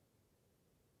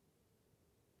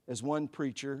 As one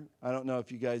preacher, I don't know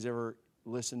if you guys ever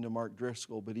listened to Mark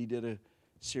Driscoll, but he did a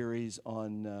series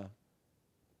on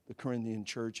the Corinthian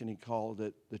church and he called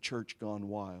it The Church Gone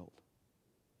Wild.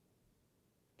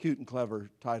 Cute and clever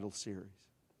title series.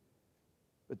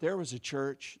 But there was a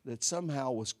church that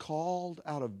somehow was called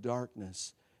out of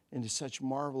darkness into such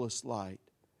marvelous light.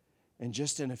 And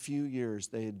just in a few years,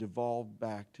 they had devolved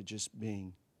back to just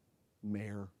being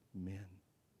mere men.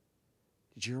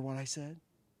 Did you hear what I said?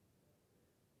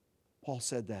 Paul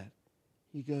said that.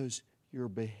 He goes, you're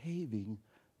behaving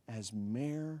as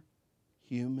mere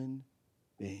human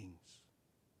beings.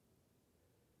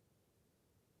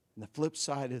 And the flip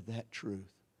side of that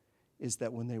truth is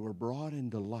that when they were brought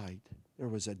into light, there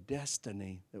was a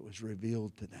destiny that was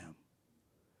revealed to them,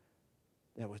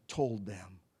 that was told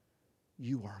them,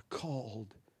 you are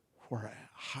called for a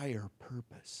higher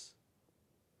purpose,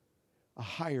 a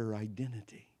higher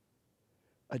identity,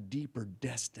 a deeper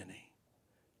destiny,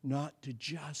 not to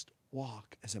just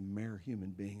walk as a mere human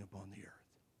being upon the earth.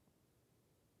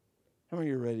 How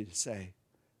many of you are ready to say,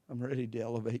 I'm ready to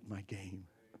elevate my game?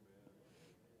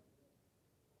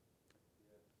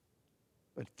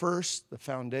 But first, the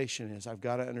foundation is I've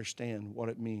got to understand what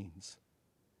it means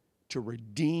to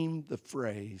redeem the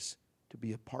phrase to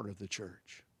be a part of the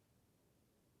church,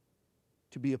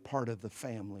 to be a part of the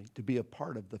family, to be a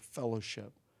part of the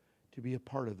fellowship, to be a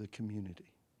part of the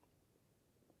community.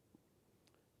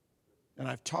 And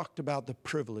I've talked about the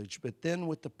privilege, but then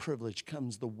with the privilege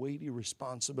comes the weighty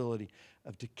responsibility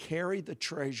of to carry the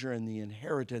treasure and the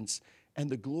inheritance and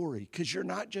the glory, because you're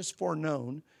not just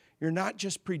foreknown, you're not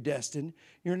just predestined,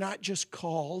 you're not just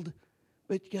called,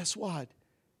 but guess what?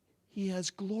 He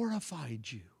has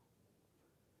glorified you.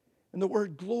 And the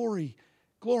word glory,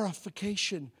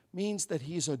 glorification, means that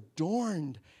He's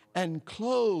adorned and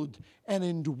clothed and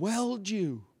indwelled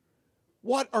you.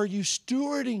 What are you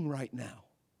stewarding right now?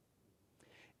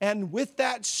 And with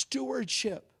that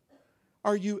stewardship,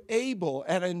 Are you able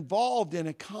and involved in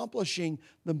accomplishing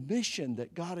the mission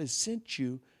that God has sent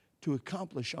you to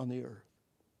accomplish on the earth?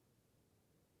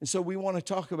 And so we want to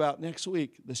talk about next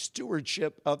week the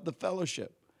stewardship of the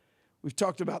fellowship. We've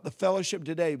talked about the fellowship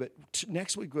today, but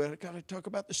next week we've got to talk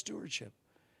about the stewardship.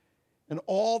 And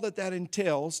all that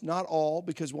entails, not all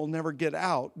because we'll never get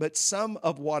out, but some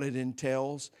of what it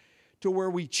entails to where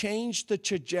we change the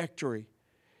trajectory.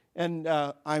 And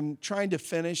I'm trying to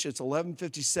finish. It's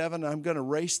 11:57. I'm going to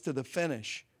race to the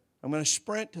finish. I'm going to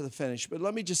sprint to the finish. But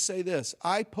let me just say this.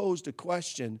 I posed a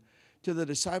question to the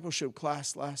discipleship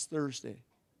class last Thursday.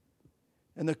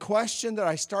 And the question that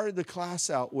I started the class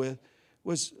out with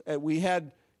was we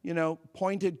had,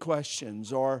 pointed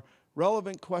questions or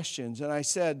relevant questions. And I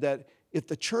said that if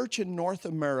the church in North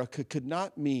America could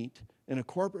not meet in a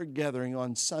corporate gathering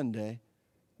on Sunday,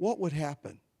 what would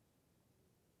happen?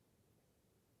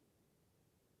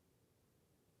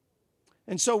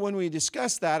 And so when we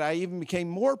discussed that, I even became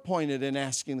more pointed in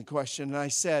asking the question. And I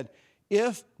said,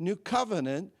 if New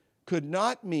Covenant could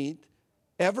not meet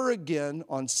ever again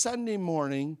on Sunday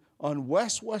morning on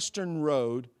Western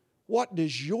Road, what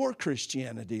does your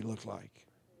Christianity look like?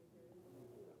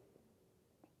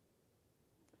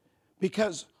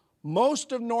 Because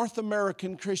most of North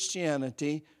American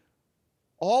Christianity,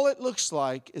 all it looks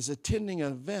like is attending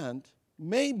an event,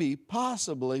 maybe,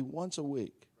 possibly once a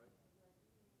week.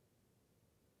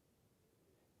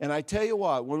 And I tell you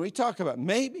what, when we talk about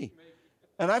maybe,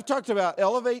 and I've talked about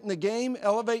elevating the game,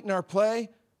 elevating our play,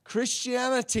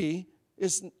 Christianity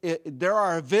there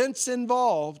are events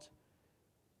involved,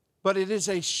 but it is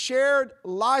a shared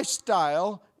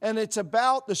lifestyle, and it's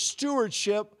about the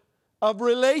stewardship of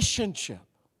relationship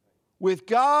with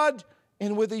God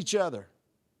and with each other.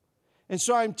 And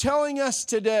so I'm telling us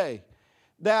today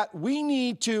that we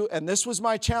need to, and this was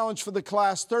my challenge for the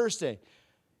class Thursday,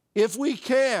 if we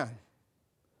can,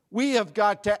 we have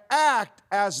got to act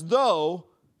as though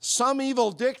some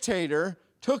evil dictator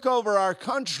took over our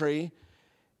country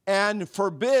and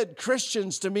forbid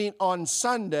Christians to meet on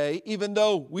Sunday, even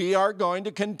though we are going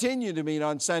to continue to meet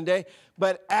on Sunday,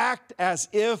 but act as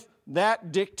if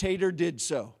that dictator did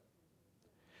so.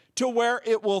 To where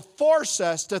it will force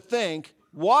us to think,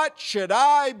 what should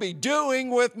I be doing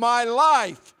with my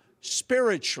life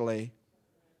spiritually?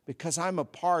 Because I'm a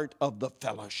part of the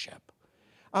fellowship.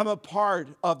 I'm a part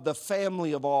of the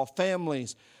family of all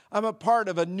families. I'm a part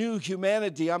of a new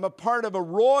humanity. I'm a part of a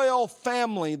royal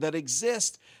family that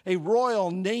exists, a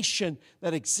royal nation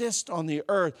that exists on the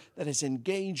earth that is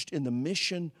engaged in the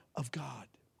mission of God.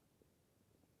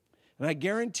 And I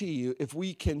guarantee you, if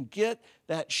we can get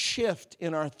that shift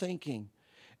in our thinking,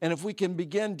 and if we can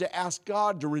begin to ask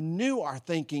God to renew our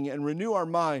thinking and renew our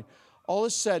mind, all of a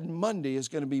sudden Monday is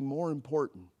going to be more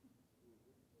important.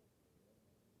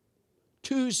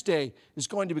 Tuesday is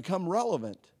going to become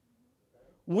relevant.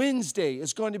 Wednesday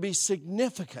is going to be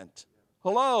significant.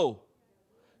 Hello.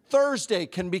 Thursday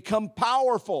can become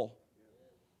powerful.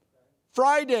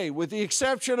 Friday, with the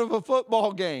exception of a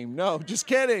football game. No, just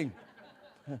kidding.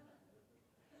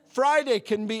 Friday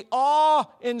can be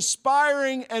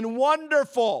awe-inspiring and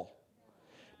wonderful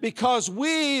because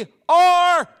we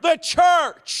are the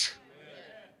church.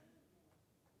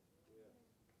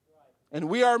 And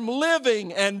we are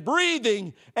living and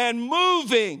breathing and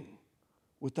moving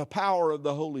with the power of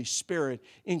the Holy Spirit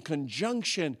in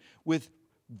conjunction with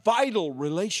vital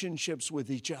relationships with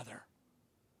each other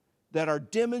that are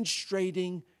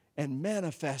demonstrating and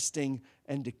manifesting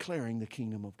and declaring the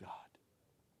kingdom of God.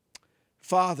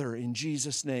 Father, in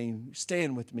Jesus' name,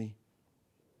 stand with me.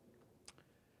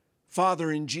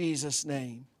 Father, in Jesus'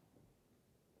 name,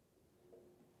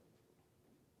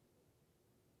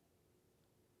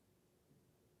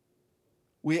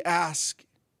 we ask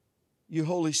you,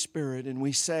 Holy Spirit, and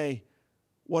we say,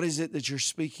 what is it that you're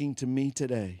speaking to me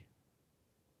today?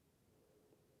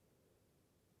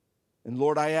 And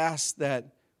Lord, I ask that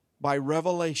by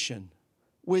revelation,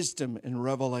 wisdom and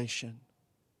revelation,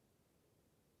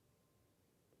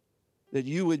 that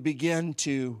you would begin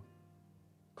to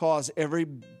cause every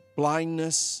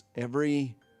blindness,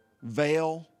 every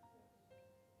veil,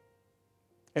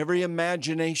 every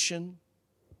imagination,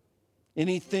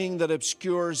 anything that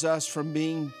obscures us from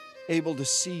being able to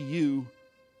see you.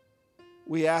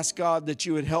 We ask, God, that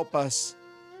you would help us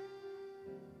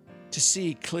to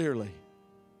see clearly.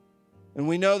 And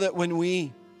we know that when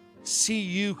we see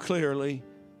you clearly,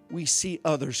 we see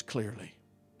others clearly.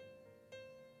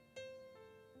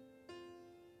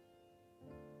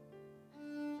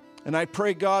 And I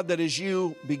pray, God, that as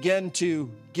you begin to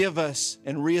give us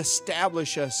and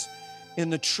reestablish us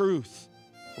in the truth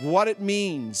of what it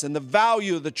means and the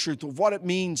value of the truth of what it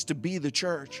means to be the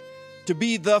church, to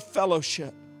be the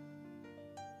fellowship,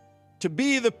 to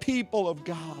be the people of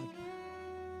God,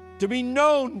 to be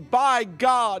known by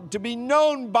God, to be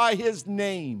known by His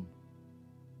name,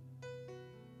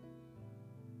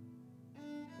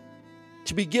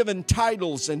 to be given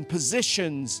titles and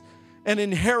positions and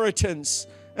inheritance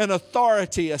and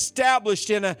authority established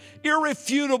in an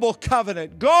irrefutable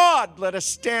covenant. God, let us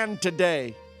stand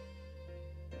today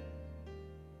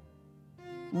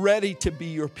ready to be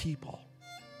your people.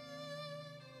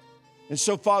 And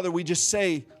so, Father, we just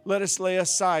say, let us lay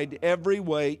aside every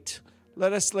weight.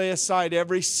 Let us lay aside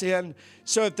every sin.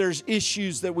 So if there's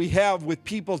issues that we have with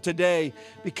people today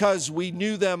because we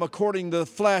knew them according to the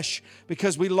flesh,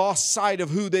 because we lost sight of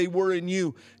who they were in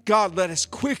you, God, let us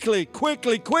quickly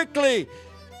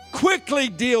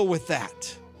deal with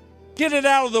that. Get it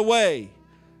out of the way.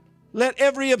 Let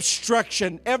every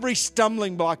obstruction, every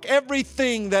stumbling block,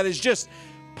 everything that is just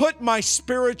put my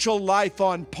spiritual life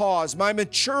on pause, my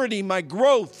maturity, my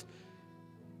growth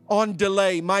on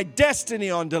delay, my destiny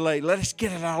on delay. Let us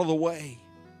get it out of the way.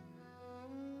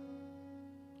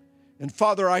 And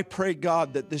Father, I pray,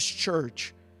 God, that this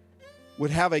church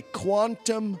would have a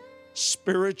quantum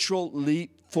spiritual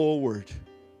leap forward.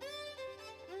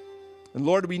 And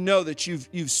Lord, we know that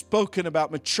you've spoken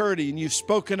about maturity and you've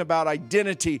spoken about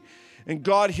identity. And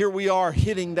God, here we are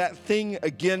hitting that thing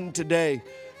again today.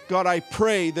 God, I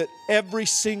pray that every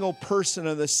single person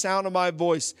of the sound of my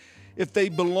voice, if they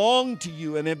belong to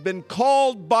you and have been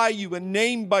called by you and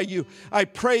named by you, I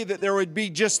pray that there would be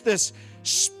just this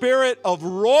spirit of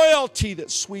royalty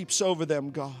that sweeps over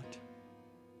them, God.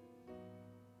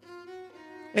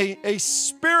 A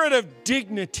spirit of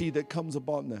dignity that comes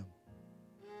upon them.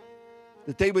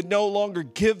 That they would no longer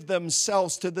give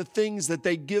themselves to the things that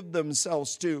they give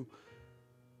themselves to.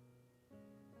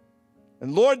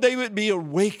 And Lord, they would be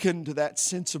awakened to that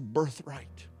sense of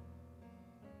birthright.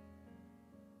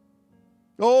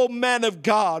 Oh, man of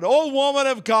God, oh, woman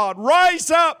of God,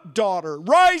 rise up, daughter,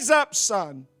 rise up,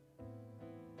 son.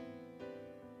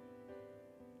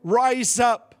 Rise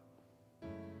up,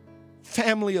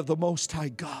 family of the Most High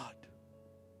God.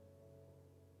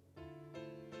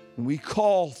 And we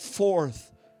call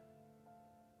forth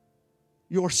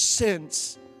your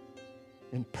sense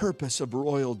and purpose of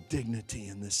royal dignity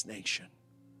in this nation,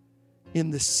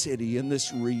 in this city, in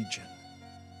this region.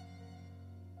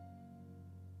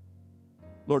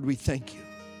 Lord, we thank you.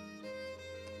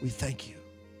 We thank you.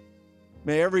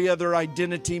 May every other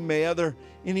identity,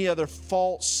 any other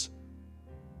false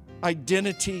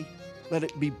identity, let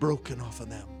it be broken off of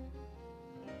them.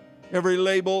 Every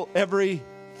label,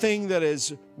 everything that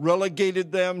has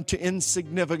relegated them to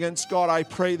insignificance, God, I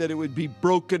pray that it would be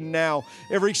broken now.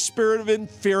 Every spirit of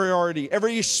inferiority,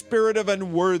 every spirit of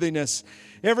unworthiness,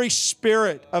 every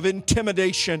spirit of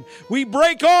intimidation, we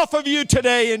break off of you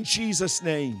today in Jesus'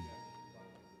 name.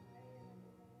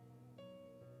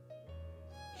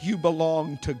 You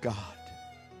belong to God.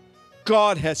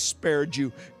 God has spared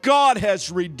you. God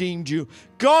has redeemed you.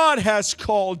 God has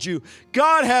called you.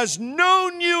 God has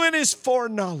known you in His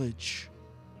foreknowledge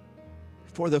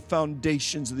for the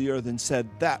foundations of the earth and said,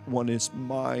 that one is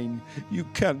mine. You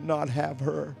cannot have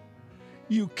her.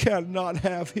 You cannot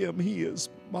have him. He is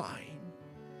mine.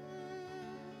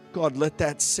 God, let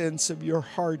that sense of your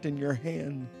heart and your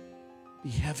hand be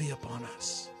heavy upon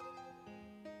us.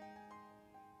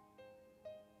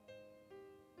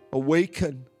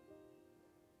 Awaken.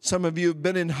 Some of you have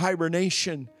been in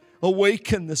hibernation.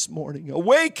 Awaken this morning.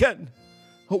 Awaken.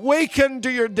 Awaken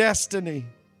to your destiny.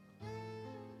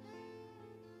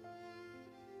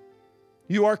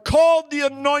 You are called the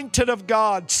anointed of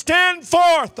God. Stand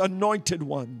forth, anointed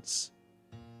ones.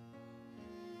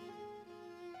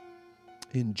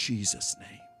 In Jesus'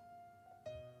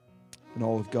 name. And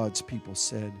all of God's people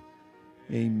said,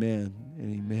 amen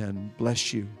and amen.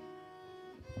 Bless you.